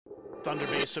Thunder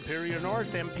Bay Superior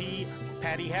North MP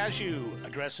Patty Hajdu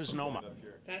addresses NOMA.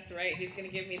 That's right. He's going to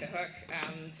give me the hook.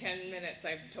 10 minutes,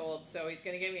 I've told, so he's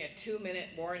going to give me a 2-minute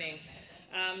warning.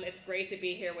 It's great to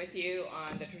be here with you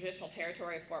on the traditional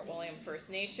territory of Fort William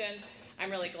First Nation. I'm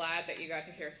really glad that you got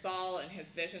to hear Saul and his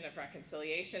vision of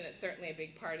reconciliation. It's certainly a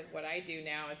big part of what I do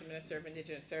now as a Minister of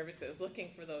Indigenous Services,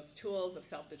 looking for those tools of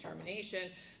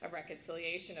self-determination, of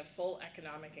reconciliation, of full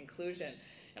economic inclusion.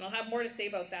 And I'll have more to say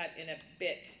about that in a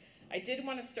bit. I did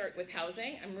want to start with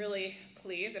housing. I'm really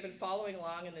pleased. I've been following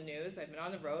along in the news. I've been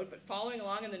on the road, but following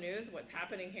along in the news what's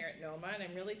happening here at NOMA, and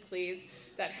I'm really pleased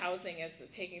that housing is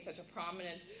taking such a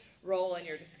prominent role in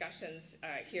your discussions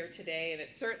here today, and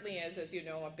it certainly is, as you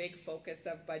know, a big focus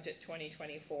of Budget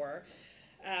 2024.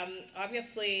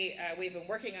 Obviously, we've been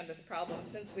working on this problem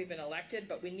since we've been elected,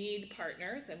 but we need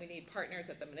partners, and we need partners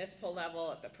at the municipal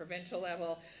level, at the provincial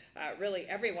level, really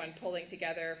everyone pulling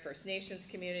together, First Nations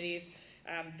communities.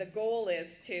 The goal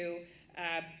is to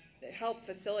help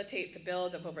facilitate the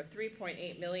build of over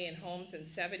 3.8 million homes in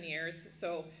 7 years.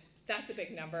 So that's a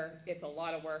big number. It's a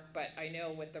lot of work, but I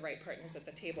know with the right partners at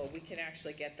the table, we can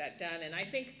actually get that done. And I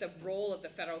think the role of the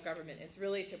federal government is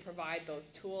really to provide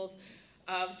those tools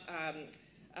of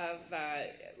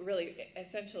really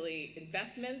essentially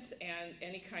investments and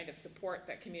any kind of support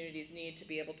that communities need to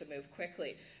be able to move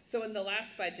quickly. So in the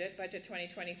last budget, Budget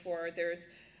 2024, there's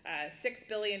 $6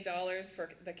 billion for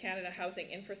the Canada Housing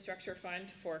Infrastructure Fund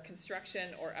for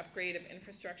construction or upgrade of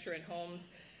infrastructure and homes,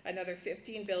 another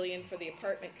 $15 billion for the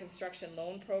Apartment Construction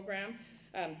Loan Program.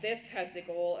 This has the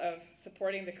goal of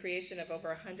supporting the creation of over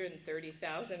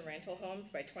 130,000 rental homes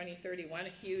by 2031, a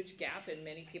huge gap in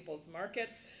many people's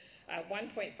markets.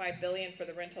 $1.5 billion for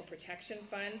the Rental Protection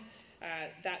Fund.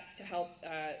 That's to help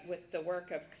with the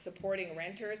work of supporting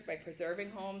renters by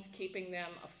preserving homes, keeping them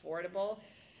affordable.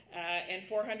 And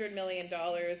 $400 million,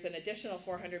 an additional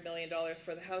 $400 million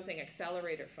for the Housing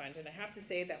Accelerator Fund. And I have to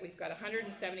say that we've got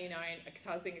 179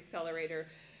 Housing Accelerator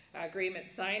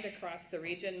agreements signed across the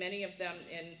region, many of them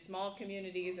in small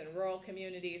communities and rural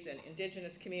communities and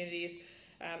Indigenous communities.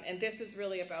 And this is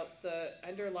really about the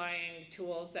underlying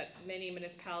tools that many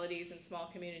municipalities and small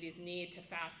communities need to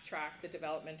fast track the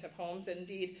development of homes.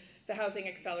 Indeed, the Housing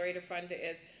Accelerator Fund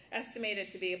is estimated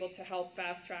to be able to help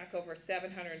fast track over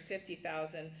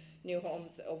 750,000 new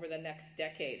homes over the next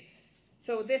decade.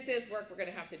 So this is work we're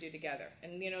going to have to do together.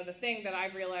 And you know, the thing that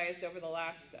I've realized over the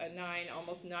last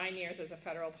almost nine years as a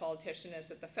federal politician is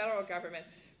that the federal government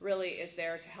really is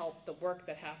there to help the work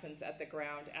that happens at the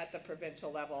ground, at the provincial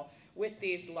level, with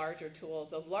these larger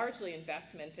tools of largely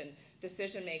investment and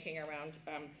decision-making around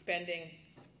spending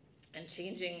and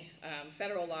changing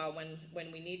federal law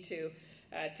when we need to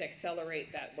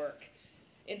accelerate that work.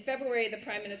 In February, the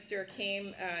Prime Minister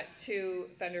came to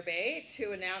Thunder Bay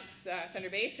to announce Thunder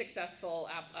Bay's successful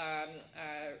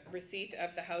receipt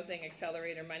of the Housing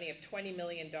Accelerator money of $20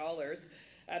 million.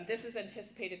 This is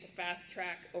anticipated to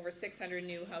fast-track over 600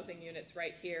 new housing units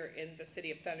right here in the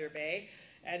city of Thunder Bay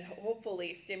and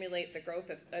hopefully stimulate the growth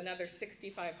of another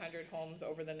 6,500 homes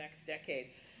over the next decade.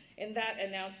 In that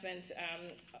announcement,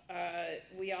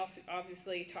 we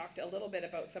obviously talked a little bit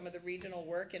about some of the regional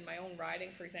work in my own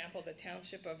riding. For example, the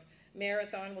township of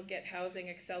Marathon will get Housing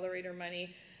Accelerator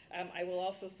money. I will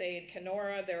also say in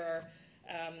Kenora there are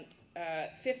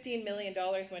 $15 million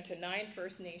went to 9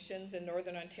 First Nations in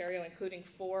Northern Ontario, including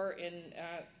 4 in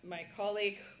my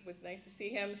colleague, was nice to see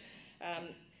him,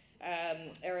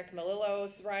 Eric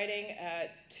Melillo's riding,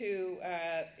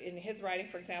 in his riding,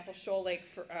 for example, Shoal Lake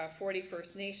 40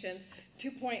 First Nations,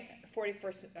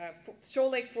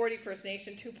 Shoal Lake 40 First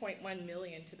Nation, $2.1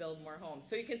 million to build more homes.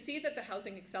 So you can see that the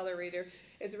Housing Accelerator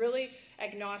is really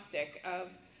agnostic of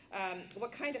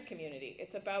what kind of community.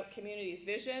 It's about communities'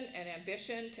 vision and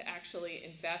ambition to actually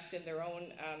invest in their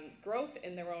own growth,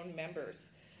 in their own members.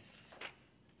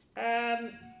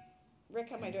 Rick,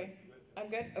 how am I doing? I'm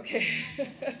good? Okay.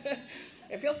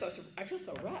 I feel so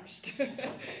rushed.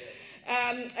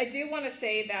 I do want to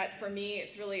say that for me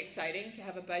it's really exciting to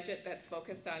have a budget that's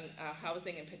focused on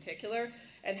housing in particular,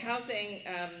 and housing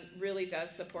really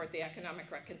does support the economic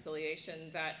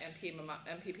reconciliation that MPP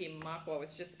Mamakwa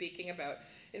was just speaking about.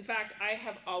 In fact, I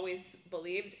have always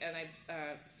believed, and I'm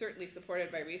certainly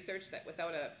supported by research, that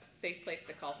without a safe place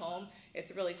to call home,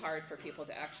 it's really hard for people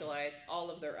to actualize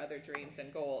all of their other dreams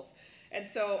and goals. And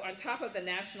so on top of the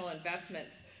national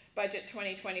investments, Budget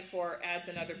 2024 adds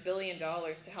another $1 billion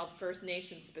to help First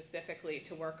Nations specifically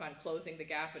to work on closing the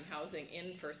gap in housing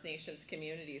in First Nations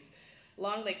communities.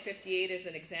 Long Lake 58 is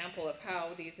an example of how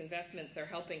these investments are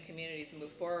helping communities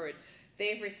move forward.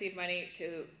 They've received money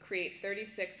to create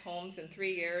 36 homes in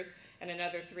 3 years and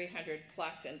another 300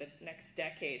 plus in the next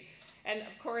decade. And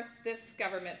of course, this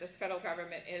government, this federal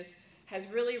government, has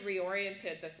really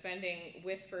reoriented the spending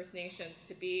with First Nations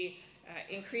to be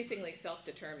increasingly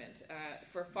self-determined.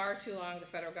 For far too long, the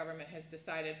federal government has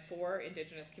decided for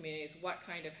Indigenous communities what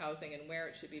kind of housing and where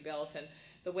it should be built, and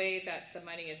the way that the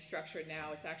money is structured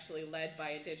now, it's actually led by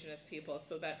Indigenous people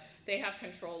so that they have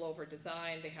control over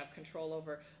design, they have control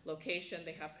over location,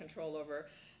 they have control over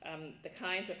the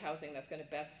kinds of housing that's going to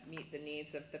best meet the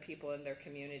needs of the people in their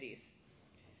communities.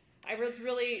 I was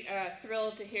really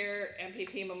thrilled to hear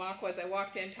MPP Mamakwa as I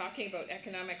walked in talking about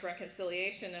economic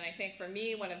reconciliation, and I think for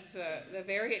me one of the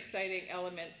very exciting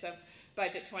elements of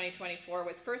Budget 2024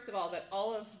 was, first of all, that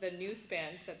all of the new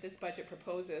spend that this budget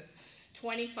proposes,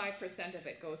 25% of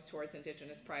it goes towards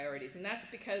Indigenous priorities, and that's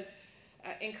because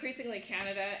increasingly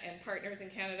Canada and partners in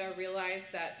Canada realize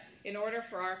that in order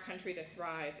for our country to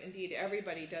thrive, indeed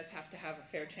everybody does have to have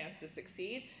a fair chance to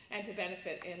succeed and to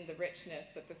benefit in the richness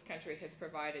that this country has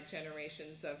provided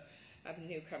generations of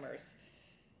newcomers.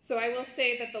 So I will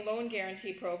say that the loan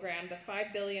guarantee program, the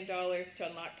 $5 billion to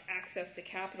unlock access to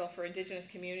capital for Indigenous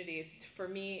communities, for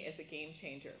me is a game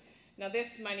changer. Now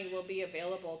this money will be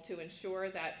available to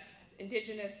ensure that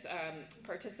Indigenous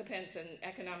participants in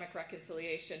economic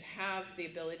reconciliation have the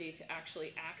ability to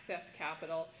actually access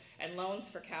capital and loans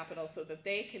for capital so that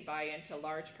they can buy into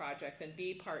large projects and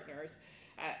be partners.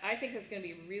 I think it's going to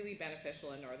be really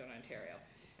beneficial in Northern Ontario.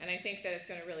 And I think that it's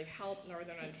going to really help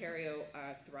Northern Ontario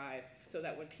thrive, so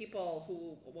that when people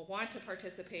who will want to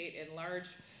participate in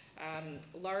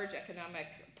large economic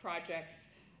projects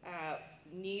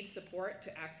need support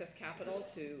to access capital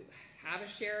to have a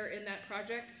share in that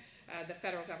project, the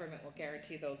federal government will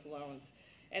guarantee those loans.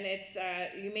 And it's,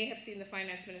 you may have seen the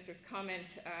finance minister's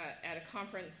comment at a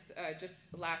conference just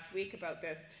last week about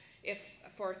this. If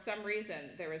for some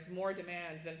reason there is more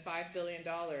demand than $5 billion,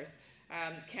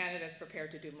 Canada is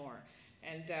prepared to do more.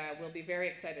 And we'll be very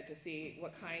excited to see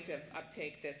what kind of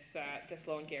uptake this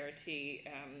loan guarantee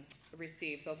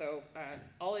receives, although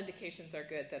all indications are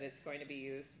good that it's going to be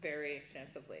used very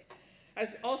extensively. I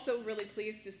was also really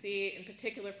pleased to see, in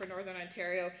particular for Northern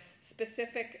Ontario,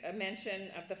 specific mention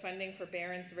of the funding for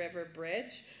Barons River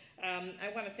Bridge. I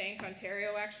want to thank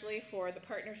Ontario actually for the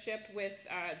partnership with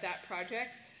that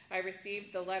project. I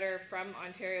received the letter from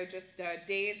Ontario just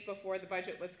days before the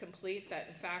budget was complete that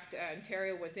in fact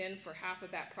Ontario was in for half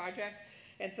of that project.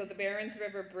 And so the Barons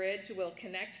River Bridge will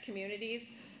connect communities.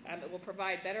 It will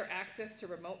provide better access to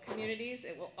remote communities.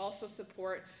 It will also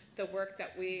support the work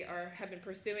that we have been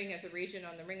pursuing as a region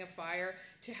on the Ring of Fire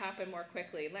to happen more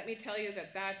quickly. Let me tell you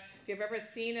that if you've ever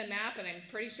seen a map, and I'm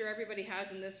pretty sure everybody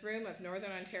has in this room, of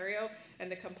Northern Ontario and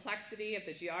the complexity of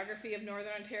the geography of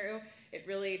Northern Ontario, it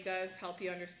really does help you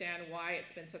understand why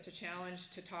it's been such a challenge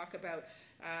to talk about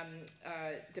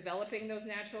developing those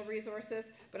natural resources.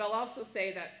 But I'll also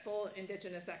say that full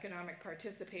Indigenous economic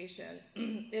participation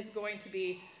is going to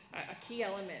be a key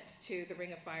element to the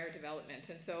Ring of Fire development.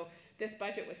 And so this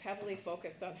budget was heavily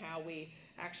focused on how we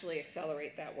actually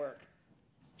accelerate that work.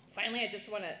 Finally, I just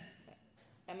want to,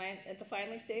 am I at the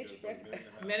finally stage, Rick?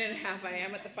 A minute and a half, I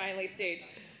am at the finally stage.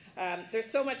 There's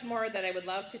so much more that I would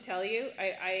love to tell you.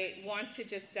 I want to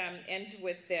just end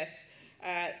with this.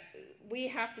 We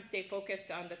have to stay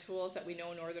focused on the tools that we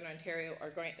know Northern Ontario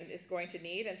is going to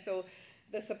need. And so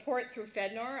the support through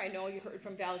FedNor, I know you heard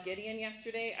from Val Gideon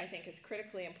yesterday, I think is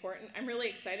critically important. I'm really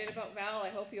excited about Val. I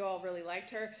hope you all really liked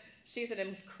her. She's an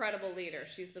incredible leader.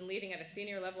 She's been leading at a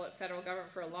senior level at federal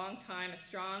government for a long time, a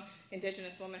strong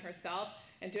Indigenous woman herself,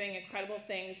 and doing incredible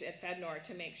things at FedNor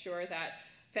to make sure that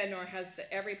FedNor has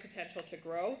every potential to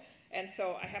grow. And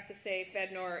so I have to say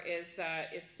FedNor is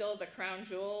still the crown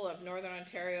jewel of Northern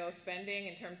Ontario spending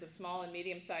in terms of small and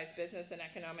medium-sized business and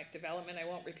economic development. I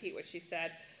won't repeat what she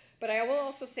said. But I will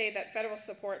also say that federal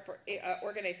support for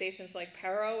organizations like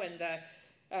PARO and the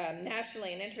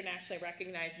nationally and internationally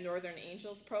recognized Northern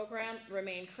Angels program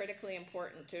remain critically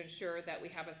important to ensure that we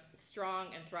have a strong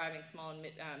and thriving small and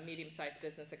medium-sized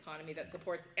business economy that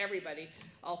supports everybody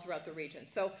all throughout the region.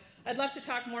 So I'd love to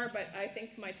talk more, but I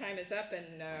think my time is up and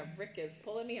Rick is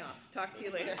pulling me off. Talk to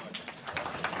you later.